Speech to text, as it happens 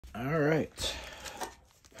All right.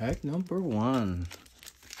 Pack number 1.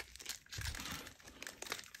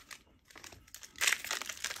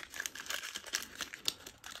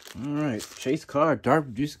 All right. Chase card,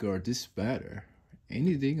 dark juice card, disbatter.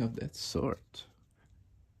 Anything of that sort.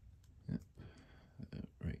 Yep.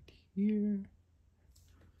 Right here.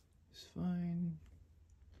 It's fine.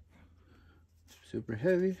 Super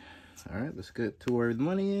heavy. All right, let's get to where the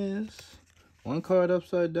money is. 1 card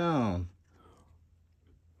upside down.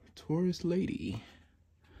 Taurus Lady.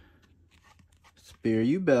 Spear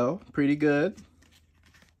You Bell, pretty good.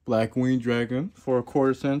 Black Winged Dragon for a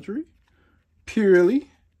quarter century.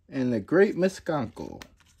 Purely. And the Great Miskanko.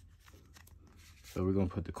 So we're going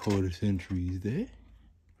to put the quarter centuries there.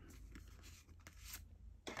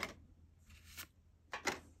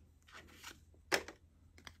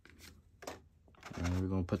 And we're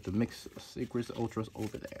going to put the Mixed Secrets Ultras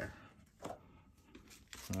over there.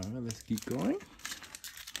 Alright, let's keep going.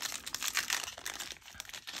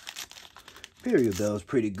 Period Bell is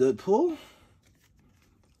pretty good pull.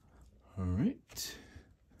 Alright.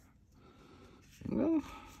 Well,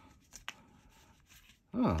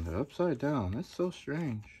 oh, they're upside down. That's so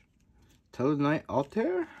strange. Telenite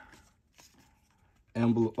Altair.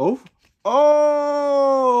 Emblem.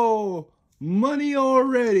 Oh! Money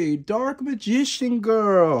already. Dark Magician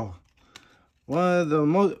Girl. One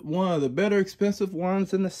of the better expensive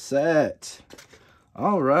ones in the set.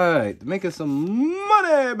 All right, making some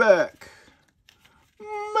money back.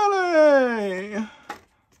 Money.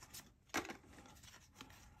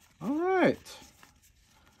 All right.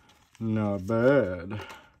 Not bad.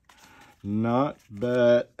 Not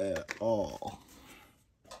bad at all.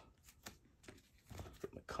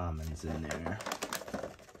 Put the commons in there.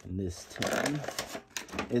 In this tin.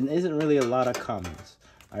 It isn't really a lot of commons.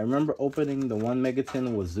 I remember opening the one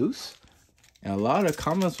megaton with Zeus, and a lot of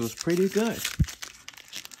commons was pretty good.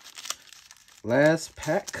 Last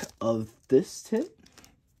pack of this tin.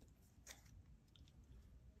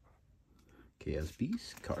 Chaos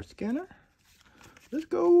Beast, card scanner. Let's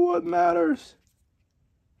go, what matters?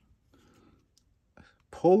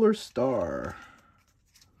 Polar Star.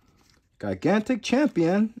 Gigantic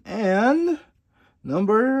Champion, and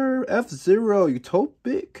number F0,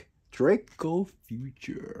 Utopic Draco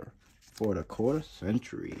Future for the quarter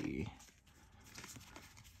century.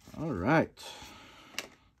 All right.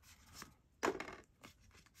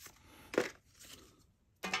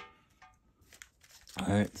 All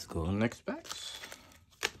right, let's go to the next packs.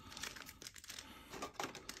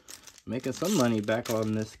 Making some money back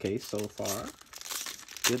on this case so far.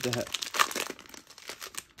 Good to have.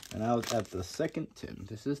 And I was at the second tin.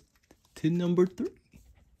 This is tin number 3.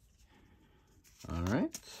 All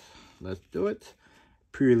right, let's do it.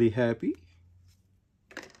 Purely Happy.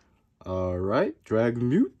 All right, Dragon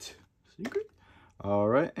Mute Secret. All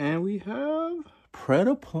right, and we have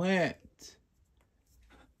Predaplant.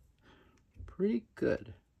 Pretty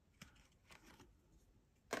good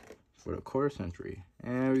for the quarter century.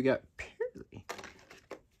 And we got Purely.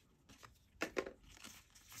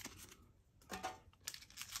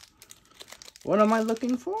 What am I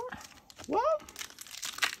looking for? Well,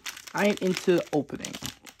 I ain't into opening.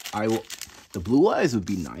 The Blue Eyes would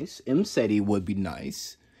be nice. Imseti would be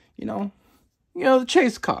nice. You know, the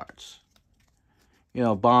chase cards.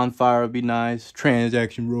 Bonfire would be nice.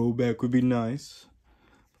 Transaction Rollback would be nice.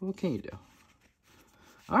 But what can you do?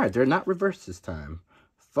 Alright, they're not reversed this time.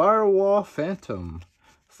 Firewall Phantom.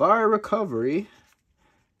 Fire Recovery.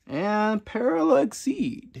 And Parallel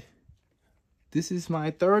Exceed. This is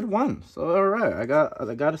my 3rd one. So alright, I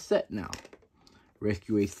got a set now.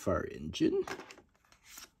 Rescue Ace Fire Engine.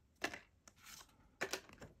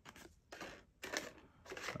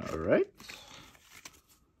 Alright.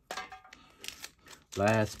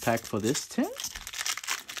 Last pack for this tin.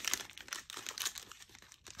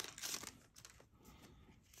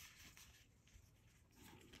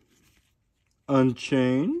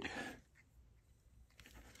 Unchained.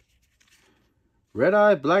 Red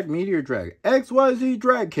Eye Black Meteor Dragon. XYZ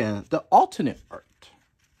Dragon. The alternate art.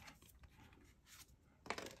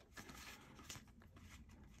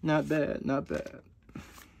 Not bad, not bad.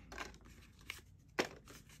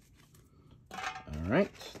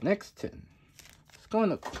 Alright, next tin. Let's go in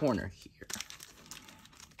the corner here.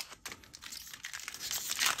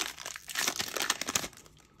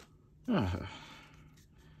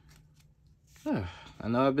 I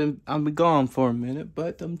know I've been gone for a minute,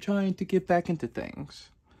 but I'm trying to get back into things.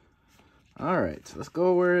 Alright, let's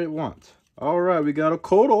go where it wants. Alright, we got a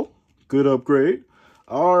Kodal. Good upgrade.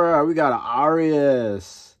 Alright, we got an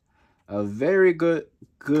Arius. A very good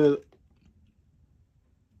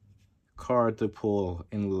card to pull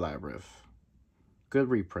in the Labyrinth. Good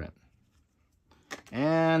reprint.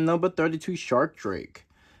 And number 32, Shark Drake.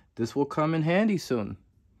 This will come in handy soon.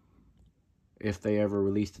 If they ever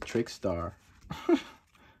release the Trickstar.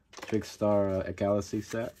 Trickstar Galaxy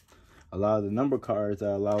set. A lot of the number cards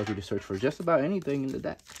that allows you to search for just about anything in the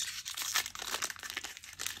deck.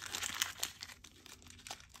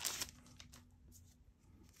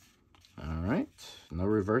 Alright. No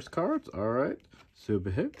reverse cards. Alright.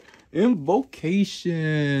 Super hit.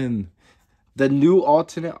 Invocation. The new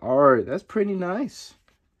alternate art. That's pretty nice.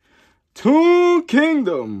 Toon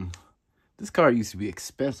Kingdom. This card used to be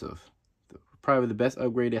expensive. Probably the best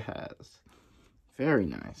upgrade it has. Very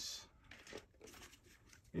nice.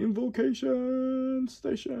 Invocation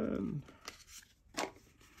Station.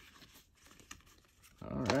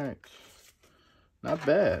 Alright. Not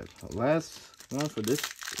bad. The last one for this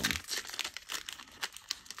one.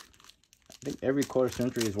 I think every quarter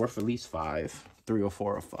century is worth at least 5. 3 or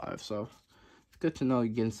 4 or 5. So it's good to know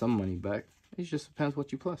you're getting some money back. It just depends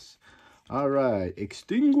what you plus. Alright.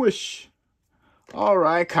 Extinguish.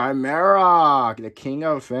 Alright, Chimera, the king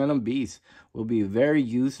of Phantom Beasts, will be very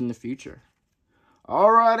used in the future.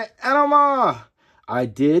 Alright, Anima. I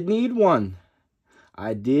did need one.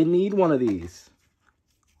 I did need one of these.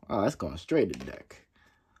 Oh, that's going straight to the deck.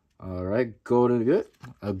 Alright, Golden Good,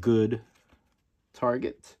 a good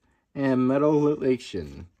target. And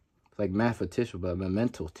Metallation. It's like mathematician, but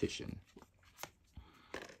mementatician.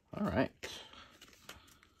 Alright.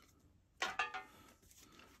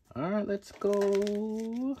 Alright, let's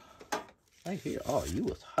go right here. Oh, you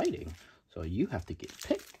was hiding, so you have to get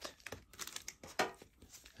picked.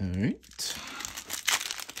 Alright.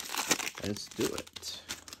 Let's do it.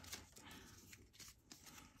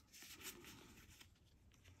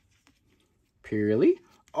 Purely.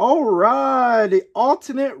 Alright, the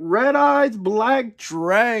alternate Red Eyes Black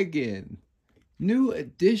Dragon. New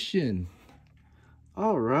edition.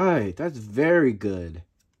 Alright, that's very good.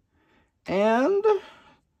 And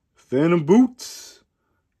Phantom Boots,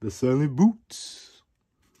 the Silent Boots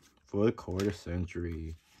for the quarter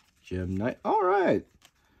century. Gem Knight. All right.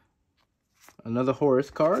 Another Horus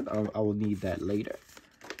card. I will need that later.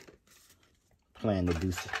 Plan to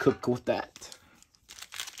do some cook with that.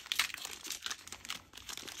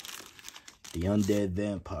 The Undead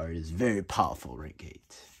Vampire is very powerful, Renegade.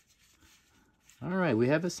 All right, we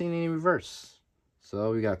haven't seen any reverse.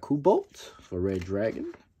 So we got Kubolt for Red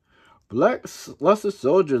Dragon. Black Luster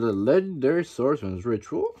Soldier, the legendary swordsman's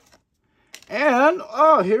ritual. And,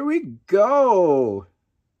 oh, here we go.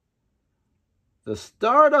 The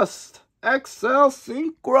Stardust XL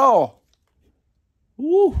Synchro.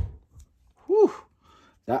 Woo. Woo.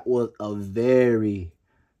 That was a very,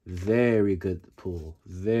 very good pull.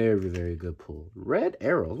 Very, very good pull. Red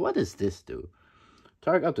arrows. What does this do?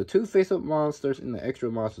 Target up to 2 face-up monsters in the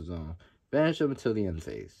extra monster zone. Banish them until the end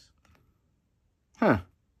phase. Huh.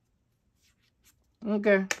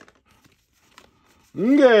 Okay.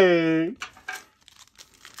 Okay.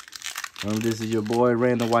 This is your boy,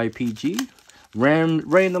 Random YPG.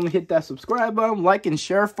 Random, hit that subscribe button, like, and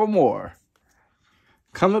share for more.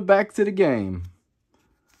 Coming back to the game.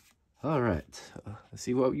 Alright. Let's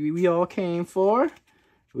see what we all came for.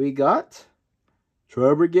 We got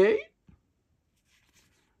Tri Brigade.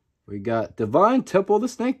 We got Divine Temple of the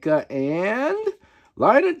Snake Guy. And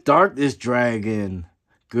Light and Darkness Dragon.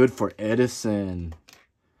 Good for Edison.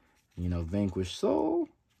 You know, Vanquished Soul.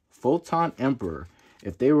 Photon Emperor.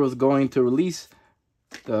 If they was going to release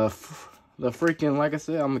the freaking, like I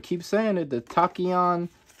said, I'm going to keep saying it, the Tachyon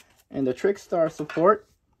and the Trickstar support,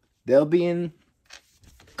 they'll be in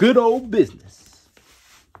good old business.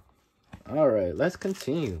 Alright, let's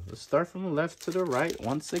continue. Let's start from the left to the right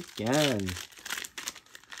once again.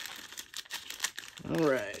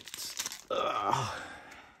 Alright.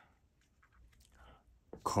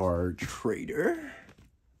 Card Trader.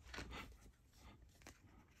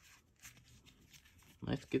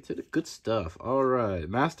 Let's get to the good stuff. Alright,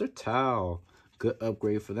 Master Tao. Good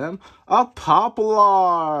upgrade for them. A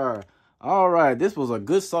Poplar. Alright, this was a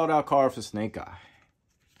good sold out card for Snake Eye.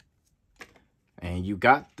 And you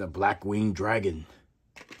got the Blackwing Dragon.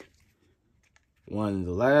 One of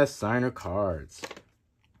the last signer cards.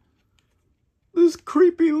 This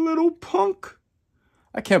creepy little punk.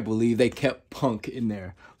 I can't believe they kept punk in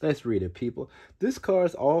there. Let's read it, people. This card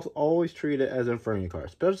is always treated as an Inferno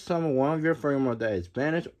card. Special summon one of your Inferno that is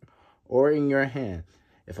banished or in your hand.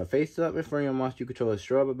 If a face-up Inferno monster you control is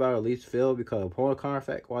sure about or at least failed because of opponent card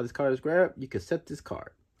effect while this card is grabbed, you can set this card.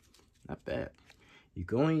 Not bad. You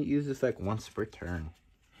can only use this effect once per turn.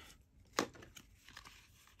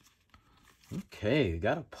 Okay, we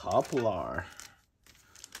got a Poplar.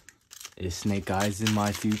 Is Snake Eyes in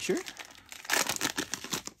my future?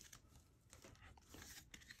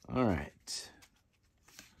 All right.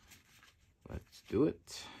 Let's do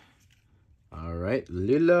it. All right.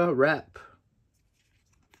 Lila Rap.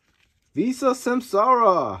 Visa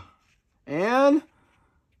Samsara. And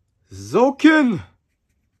Zokin.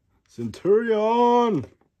 Centurion.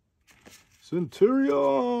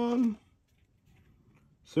 Centurion.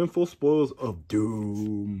 Sinful Spoils of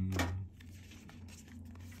Doom.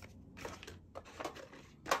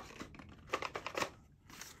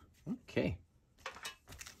 Okay.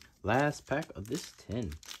 Last pack of this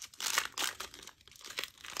tin.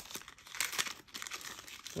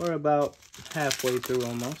 We're about halfway through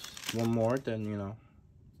almost. One more, then, you know.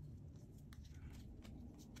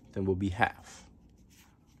 Then we'll be half.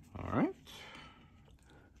 Alright.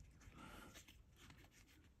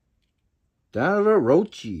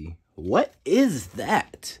 Todoroki. What is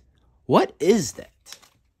that? What is that?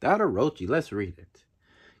 Todoroki. Let's read it.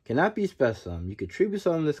 Cannot be special. You can tribute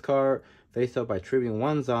summon this card face up by tributing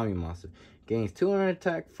one zombie monster. Gains 200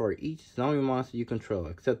 attack for each zombie monster you control,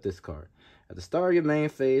 except this card. At the start of your main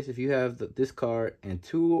phase, if you have this card and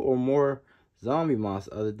 2 or more zombie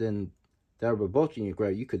monsters other than Todoroki in your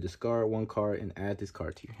grave, you could discard one card and add this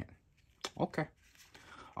card to your hand. Okay.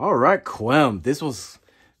 Alright, Quem. This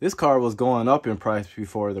card was going up in price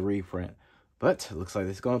before the reprint. But it looks like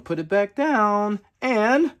it's going to put it back down.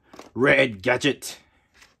 And Red Gadget.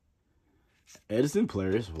 Edison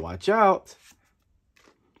players, watch out.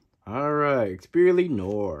 Alright, Experially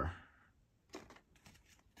Nor.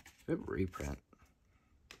 Good reprint.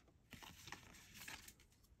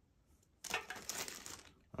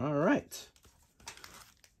 Alright.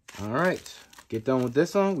 Alright. Get done with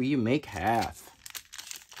this one. We make half.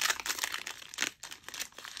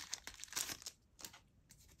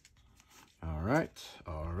 Alright.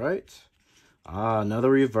 Ah, another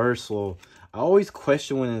reversal. I always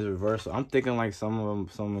question when it's reversal. I'm thinking like some will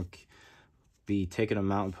be taking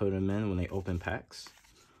them out and putting them in when they open packs.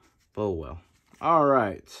 But well.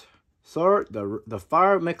 Alright. So the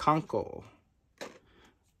Fire Mekanko.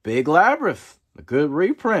 Big Labyrinth. A good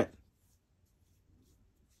reprint.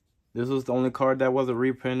 This was the only card that wasn't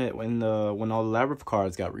reprinted when all the Labyrinth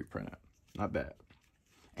cards got reprinted. Not bad.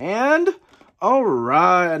 And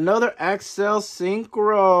alright, another Axel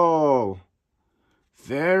Synchro.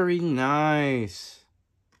 Very nice.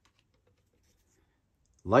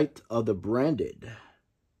 Light of the Branded.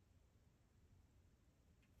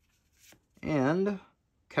 And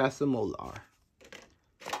Casamolar.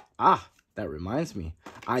 Ah, that reminds me.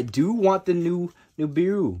 I do want the new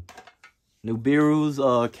Nibiru. Nibiru's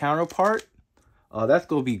counterpart. That's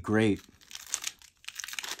going to be great.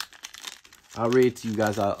 I'll read it to you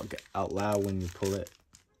guys out loud when you pull it.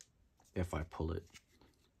 If I pull it.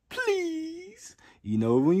 Please. You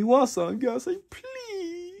know when you want something, you gotta say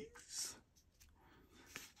please.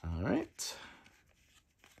 Alright.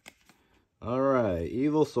 Alright.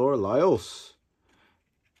 Evil Sword Laios.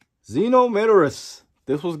 Xenometeorus.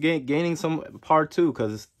 This was gaining some part 2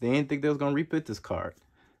 because they didn't think they was going to reprint this card.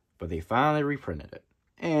 But they finally reprinted it.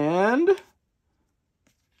 And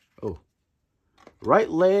oh. Right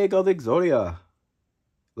leg of Exodia.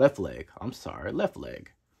 Left leg. I'm sorry. Left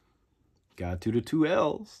leg. Got to the 2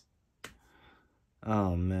 L's.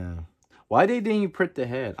 Oh, man. Why they didn't print the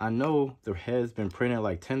head? I know the head's been printed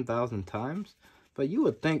like 10,000 times. But you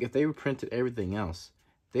would think if they reprinted everything else,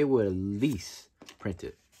 they would at least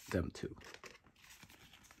printed them too.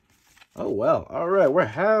 Oh, well. All right.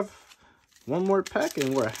 We're one more pack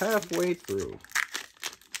and we're halfway through.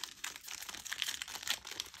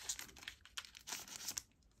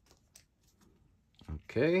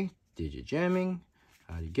 Okay, digit jamming.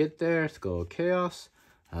 How do you get there? Skull Chaos.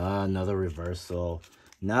 Another reversal.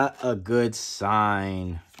 Not a good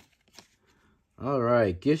sign.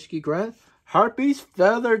 Alright, Gishki Grant. Harpy's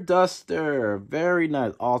Feather Duster. Very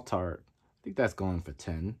nice. Altar. I think that's going for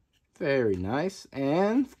 10. Very nice.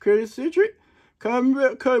 And Critic Citric.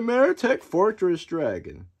 Chimera Tech Fortress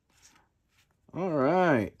Dragon.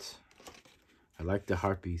 Alright. I like the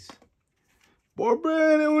Harpies.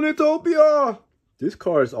 Barbarian Unitopia. This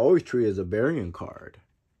card is always treated as a Barian card.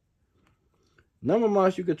 Number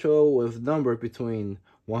monsters you control with number between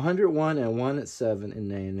 101 and 107 in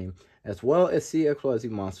name, as well as XYZ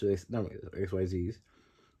monsters, number XYZs,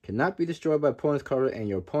 cannot be destroyed by opponent's card, and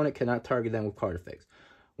your opponent cannot target them with card effects.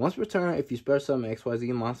 Once per turn, if you special summon XYZ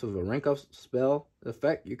monster with a rank up spell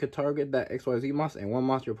effect, you can target that XYZ monster and one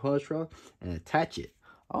monster your opponent's control and attach it.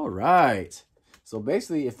 Alright. So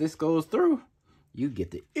basically, if this goes through, you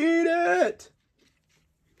get to eat it.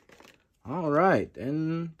 Alright,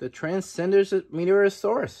 and the Transcenders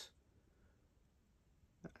Meteorosaurus.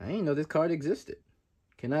 I didn't know this card existed.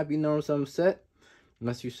 Cannot be known some set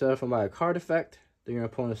unless you suffer by a card effect. During your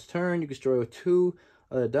opponent's turn, you can destroy 2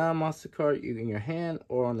 of the Diamond Monster card in your hand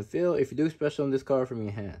or on the field. If you do, special summon this card from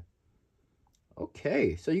your hand.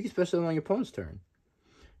 Okay, so you can special summon on your opponent's turn.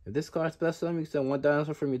 If this card's special summon, you can send 1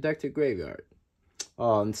 dinosaur from your deck to your graveyard.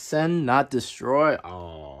 And send, not destroy.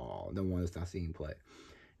 Oh, the one that's not seeing play.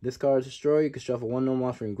 This card is destroyed. You can shuffle 1 normal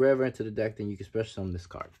monster from your graveyard into the deck, then you can special summon this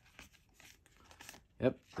card.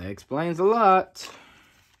 Yep, that explains a lot.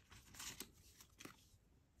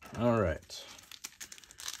 Alright.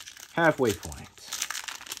 Halfway point.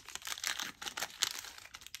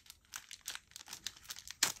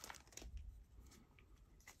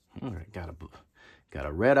 Alright, got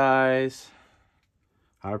a red eyes.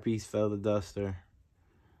 Harpies, feather duster.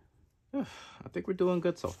 I think we're doing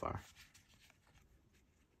good so far.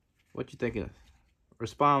 What you thinking?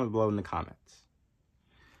 Respond below in the comments.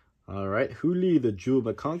 Alright, Huli the Jewel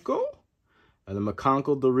Makanko. And the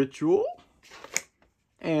Makanko the Ritual.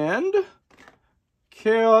 And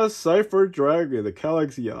Chaos Cipher Dragon, the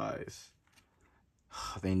Galaxy Eyes.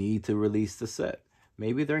 They need to release the set.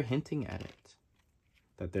 Maybe they're hinting at it.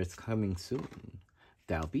 That it's coming soon.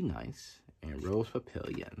 That'll be nice. And Rose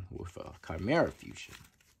Papillion with a Chimera Fusion.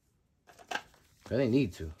 But they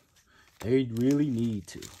need to. They really need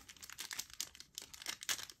to.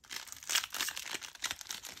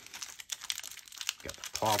 Got the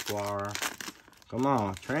Poplar. Come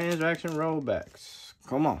on. Transaction rollbacks.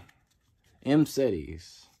 Come on.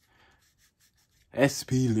 M-Cities.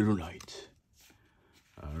 SP Little Knight.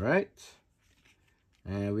 Alright.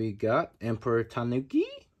 And we got Emperor Tanuki.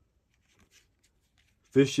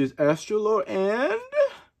 Vicious Astrolord and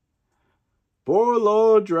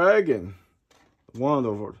Borlo Dragon. One of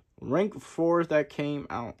the rank 4s that came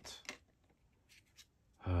out.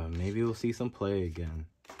 Maybe we'll see some play again.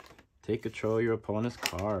 Take control of your opponent's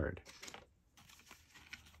card.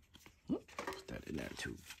 Put that in there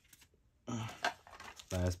too.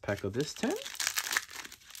 Last pack of this 10.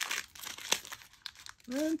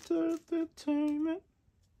 Entertainment.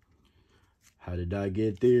 How did I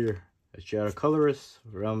get there? A Shadow Colorist,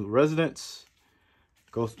 Realm Residence,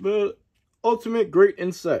 Ghost Build, Ultimate Great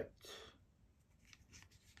Insect.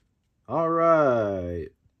 Alright.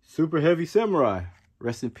 Super Heavy Samurai.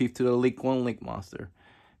 Rest in peace to the Link 1 Link monster.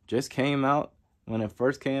 Just came out. When it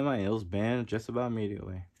first came out, it was banned just about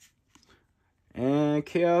immediately. And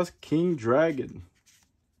Chaos King Dragon.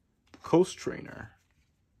 Coast Trainer.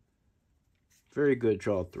 Very good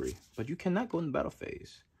draw 3. But you cannot go in the battle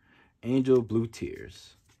phase. Angel Blue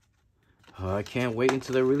Tears. I can't wait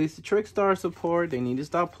until they release the Trickstar support. They need to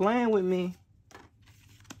stop playing with me.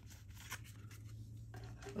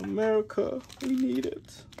 America, we need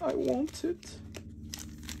it. I want it.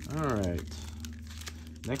 Alright.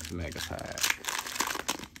 Next mega pack.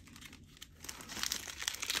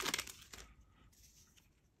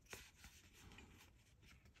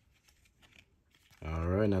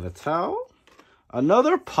 Alright, another towel.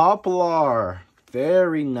 Another Poplar.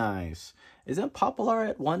 Very nice. Isn't Poplar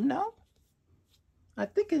at 1 now? I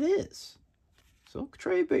think it is. So,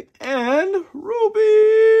 trade bait. And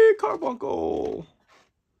Ruby Carbuncle.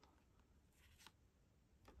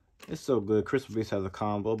 It's so good. Crystal Beast has a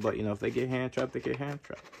combo, but, you know, if they get hand trapped, they get hand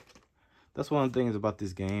trapped. That's one of the things about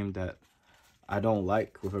this game that I don't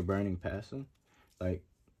like with a Burning Passion. Like,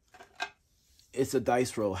 it's a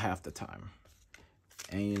dice roll half the time.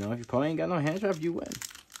 And, you know, if your opponent ain't got no hand trap, you win.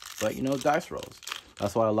 But, you know, dice rolls.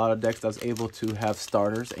 That's why a lot of decks that's able to have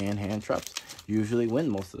starters and hand traps usually win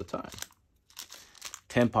most of the time.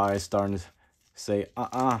 Tenpai is starting to say,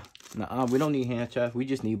 we don't need hand traps. We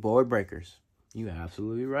just need board breakers. You're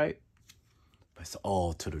absolutely right. But it's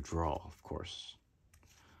all to the draw, of course.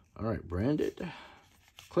 All right, Branded.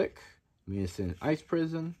 Click. Medicine Ice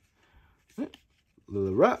Prison.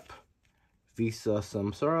 Little Rep. Visa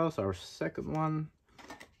Samsaros, our second one.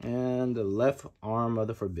 And the left arm of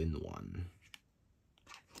the Forbidden One.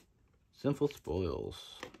 Sinful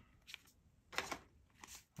Spoils.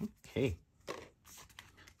 Okay.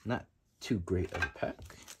 Not too great of a pack.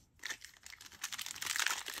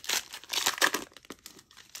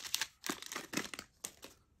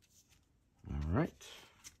 Alright.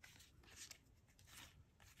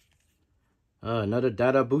 Another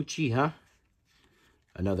Dadabuchi, huh?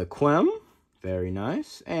 Another Quem. Very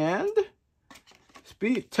nice. And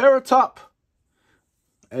Speed Terratop.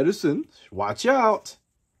 Edison, watch out.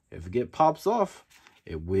 If it pops off,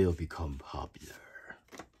 it will become popular.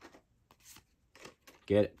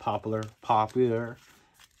 Get it? Popular. Popular.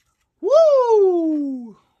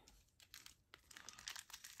 Woo!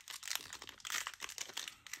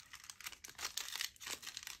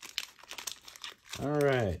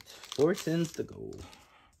 Alright. 4 tins to go.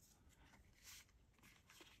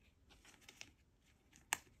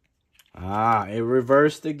 Ah, it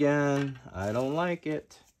reversed again. I don't like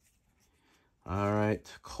it. All right,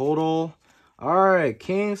 Kodal. All right,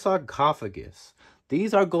 King Sarcophagus.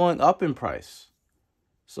 These are going up in price.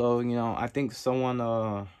 So, you know, I think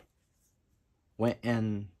someone went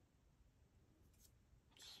and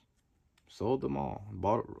sold them all.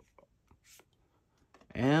 Bought it.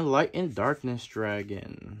 And Light and Darkness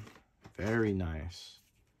Dragon. Very nice.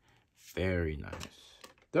 Very nice.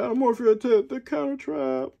 Dinomorphia Tip, the Counter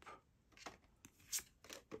Trap.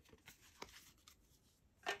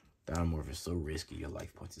 Dinomorph is so risky. Your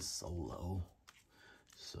life points is so low.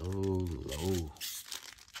 So low.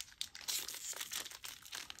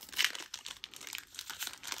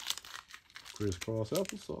 Crisscross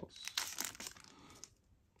applesauce.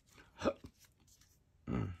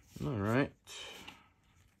 Alright.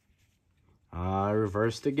 I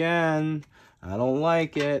reversed again. I don't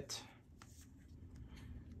like it.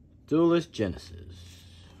 Duelist Genesis.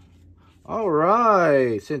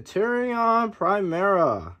 Alright. Centurion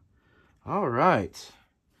Primera. Alright.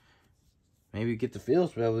 Maybe get the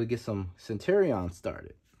fields to be able to get some Centurion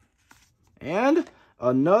started. And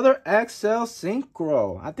another XL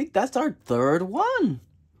Synchro. I think that's our third one.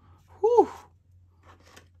 Whew.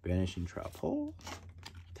 Banishing Trap Hole.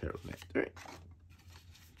 Terrible Victory.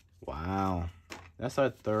 Wow. That's our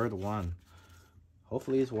third one.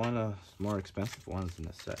 Hopefully it's one of the more expensive ones in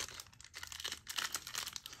the set.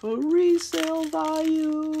 For resale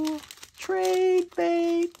value. Trade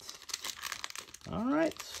bait.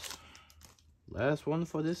 Alright. Last one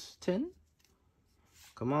for this tin.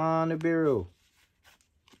 Come on, Nibiru.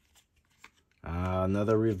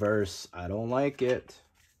 Another reverse. I don't like it.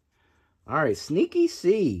 Alright, Sneaky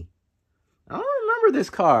C. I don't remember this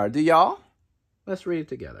card. Do y'all? Let's read it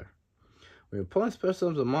together. When your opponent special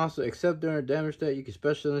summons a monster, except during a damage stat, you can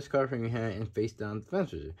special summon this card from your hand and face down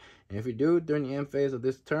defense. And if you do, during the end phase of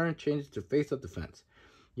this turn, change it to face up defense.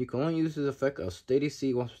 You can only use this effect of Steady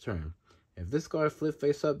C once per turn. If this card flips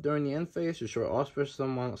face up during the end phase, destroy all special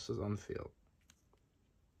summon monsters on the field.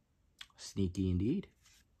 Sneaky indeed.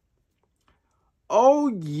 Oh,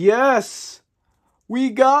 yes! We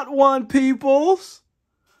got one, peoples!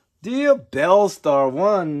 Dear Bellstar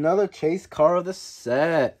won another chase card of the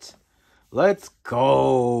set. Let's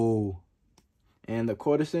go! And the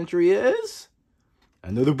quarter century is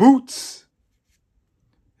another Boots.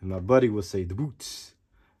 And my buddy will say the Boots,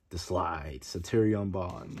 the Slide, Centurion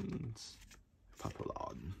Bonds,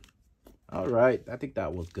 Papillon. Alright, I think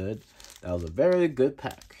that was good. That was a very good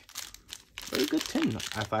pack. Very good tin,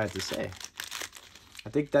 if I had to say. I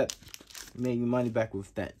think that made me money back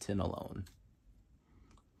with that tin alone.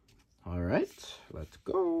 Alright, let's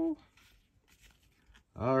go.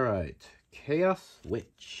 Alright, Chaos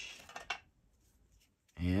Witch.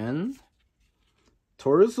 And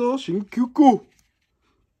Toriso Shinkyuku.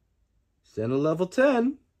 Send a level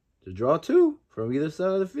 10 to draw 2 from either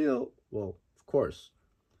side of the field. Well, of course.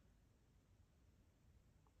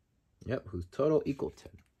 Yep, who's total equal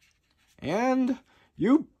 10. And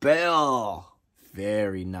Yubel.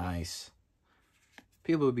 Very nice.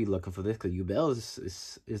 People would be looking for this because Yubel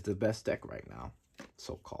is the best deck right now.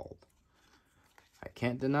 So-called. I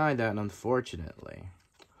can't deny that, unfortunately.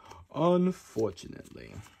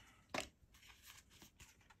 Unfortunately.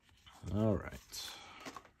 Alright.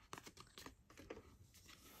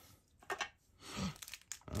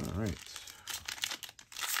 Alright.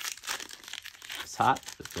 It's hot.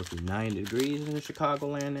 It's supposed to be 90 degrees in the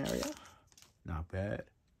Chicagoland area. Not bad.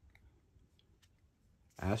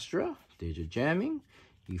 Astra, Deja Jamming,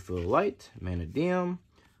 You Feel Light, Manadium,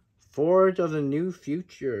 Forge of the New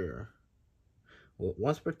Future. Well,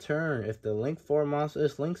 once per turn, if the Link 4 monster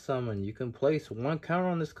is Link summoned, you can place one counter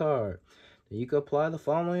on this card. Then you can apply the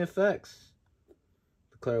following effects.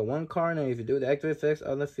 Declare one card name. If you do, the activate effects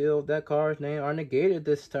on the field of that card's name are negated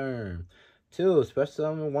this turn. 2. Special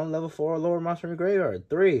summon one level 4 or lower monster from your graveyard.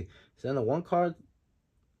 3. Send a one card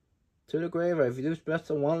to the graveyard. If you do,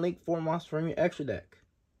 special one Link 4 monster from your extra deck.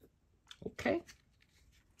 Okay.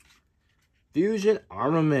 Fusion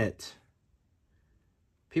Armament.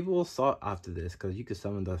 People will sought after this because you can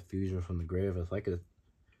summon the fusion from the grave as like a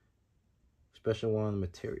special one of the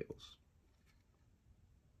materials.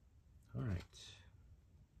 Alright.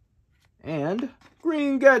 And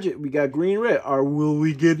green gadget. We got green, red. Or will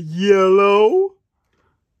we get yellow?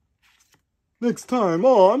 Next time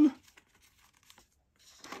on.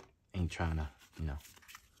 Ain't trying to, you know.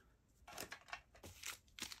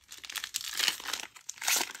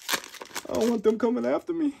 I don't want them coming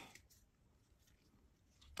after me.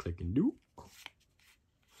 Click and Duke.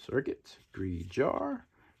 Circuit. Greedy Jar.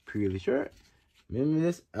 Purely Shirt.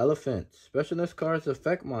 Mimimus Elephant. Specialness cards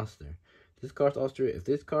effect monster. This card's also if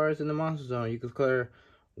this card is in the monster zone, you can declare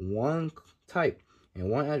one type and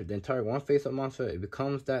one attribute. Then target one face-up monster. It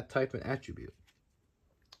becomes that type and attribute.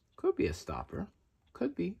 Could be a stopper.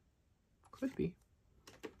 Could be. Could be.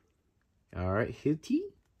 Alright, Hilti.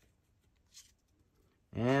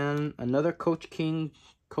 And another Coach King,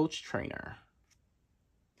 Coach Trainer.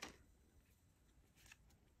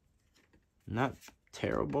 Not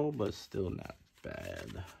terrible, but still not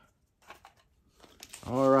bad.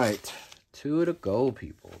 Alright, 2 to go,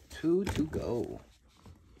 people. 2 to go.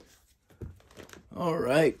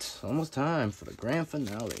 Alright, almost time for the grand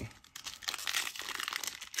finale.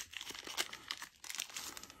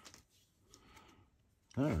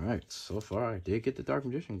 Alright, so far I did get the Dark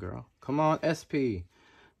Magician girl. Come on, SP.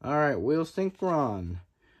 Alright, Will Synchron,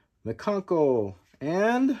 Mekonko,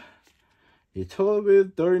 and Utopia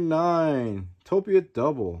 39. Utopia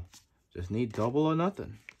double. Just need double or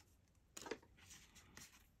nothing.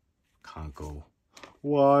 Mekonko.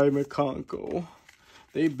 Why Mekonko?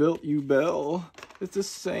 They built Yubel. It's the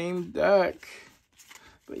same deck.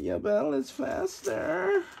 But Yubel is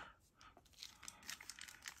faster.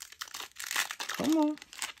 Come on.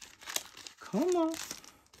 Come on.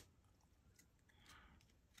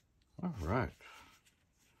 Alright.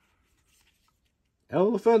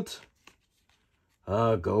 Elephant.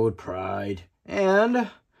 Gold Pride. And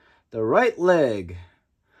the right leg.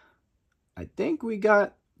 I think we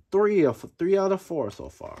got 3 out of 4 so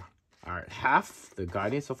far. Alright, half the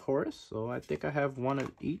Guidance of Horus. So I think I have 1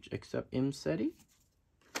 of each except Imseti.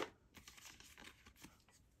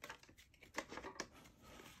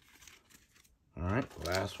 Alright,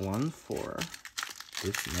 last one for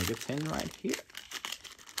this megatin right here.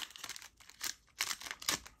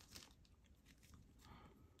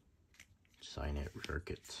 Sign it, jerk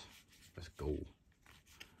it. Let's go.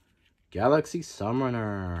 Galaxy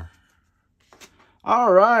Summoner.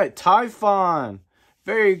 Alright, Typhon.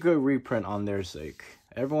 Very good reprint on their sake.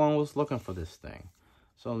 Everyone was looking for this thing.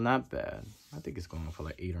 So not bad. I think it's going for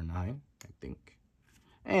like 8 or 9, I think.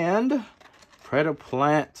 And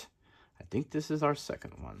Predaplant. I think this is our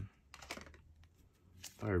second one.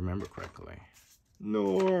 If I remember correctly.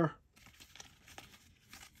 Nor.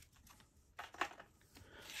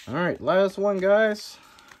 Alright, last one, guys.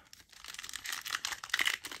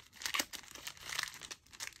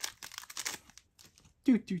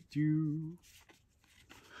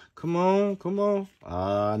 Come on, come on.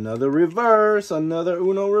 Another reverse. Another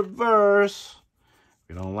Uno reverse.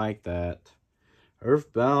 We don't like that.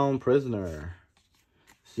 Earthbound Prisoner.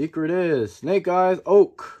 Secret is Snake Eyes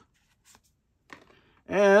Oak.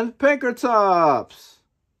 And Pinkertops.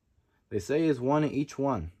 They say it's 1 in each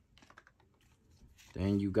one.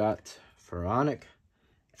 Then you got Pharaonic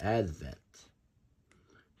Advent.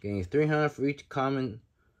 Gains 300 for each common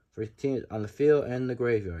for teams on the field and the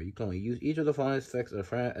graveyard. You can only use each of the following effects of the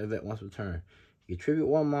Pharaonic Advent once per turn. You tribute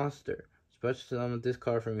 1 monster. Special summon this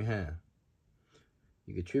card from your hand.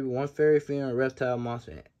 You can tribute 1 fairy, fiend, or reptile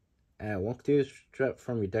monster. Add 1 continuous trap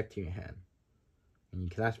from your deck to your hand. And you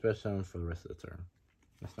cannot special summon for the rest of the turn.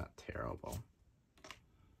 That's not terrible.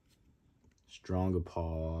 Stronger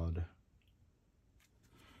Pod.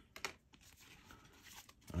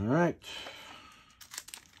 Alright.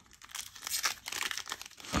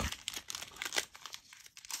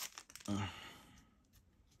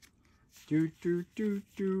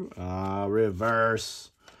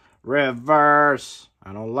 Reverse. Reverse.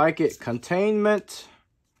 I don't like it. Containment.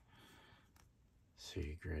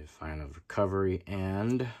 Secret. Final Recovery.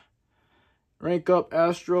 And rank up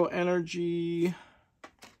Astral Energy.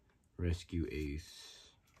 Rescue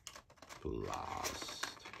Ace. Blast.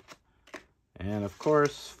 And of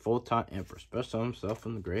course, Photon Emperor. Special himself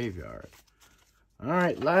in the graveyard.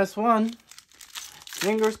 Alright, last one.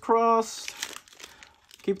 Fingers crossed.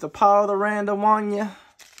 Keep the power of the random on you.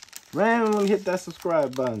 Randomly hit that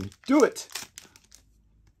subscribe button. Do it.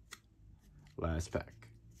 Last pack.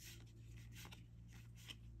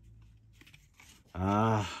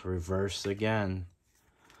 Reverse again.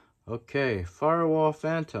 Okay, Firewall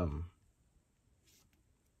Phantom.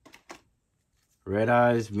 Red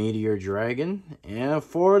Eyes Meteor Dragon. And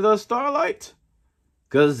for the Starlight,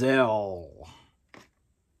 Gazelle.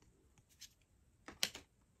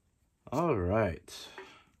 Alright.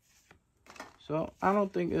 So, I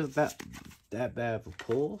don't think it's that bad of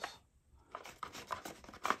pulls.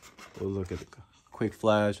 We'll look at the quick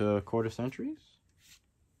flash quarter centuries.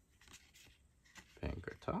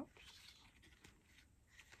 Pinkertops.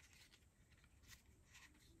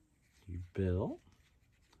 Bill.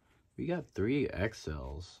 We got 3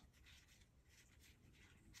 XLs,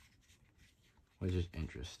 which is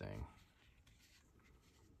interesting.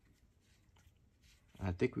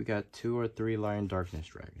 I think we got 2 or 3 Lion Darkness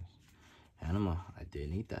Dragons. Anima, I did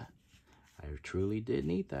need that. I truly did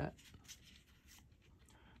need that.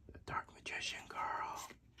 The Dark Magician Girl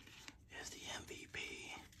is the MVP.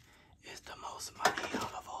 Is the most money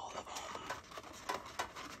out of all of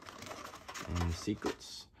them. And the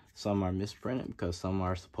secrets. Some are misprinted because some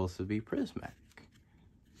are supposed to be prismatic.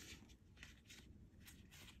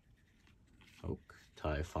 Oak,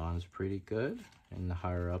 Typhon's pretty good. And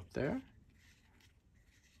higher up there.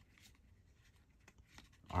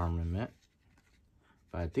 Armament.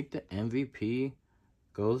 But I think the MVP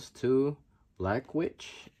goes to Black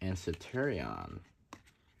Witch and Satyrion.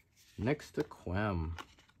 Next to Quem.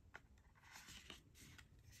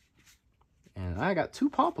 And I got 2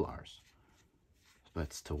 Poplars. But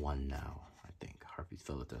it's to 1 now, I think. Harpy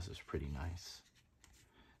Philotus is pretty nice.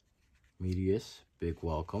 Medius, big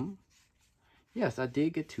welcome. Yes, I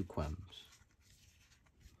did get 2 Quems.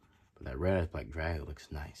 But that red Black Dragon looks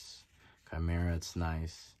nice. Chimera, it's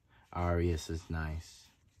nice. Arius is nice.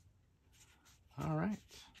 Alright.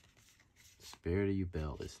 Spirit of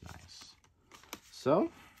Yubel is nice. So,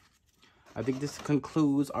 I think this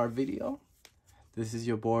concludes our video. This is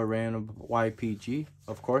your boy Random YPG.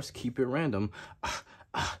 Of course, keep it random.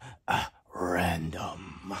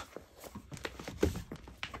 Random.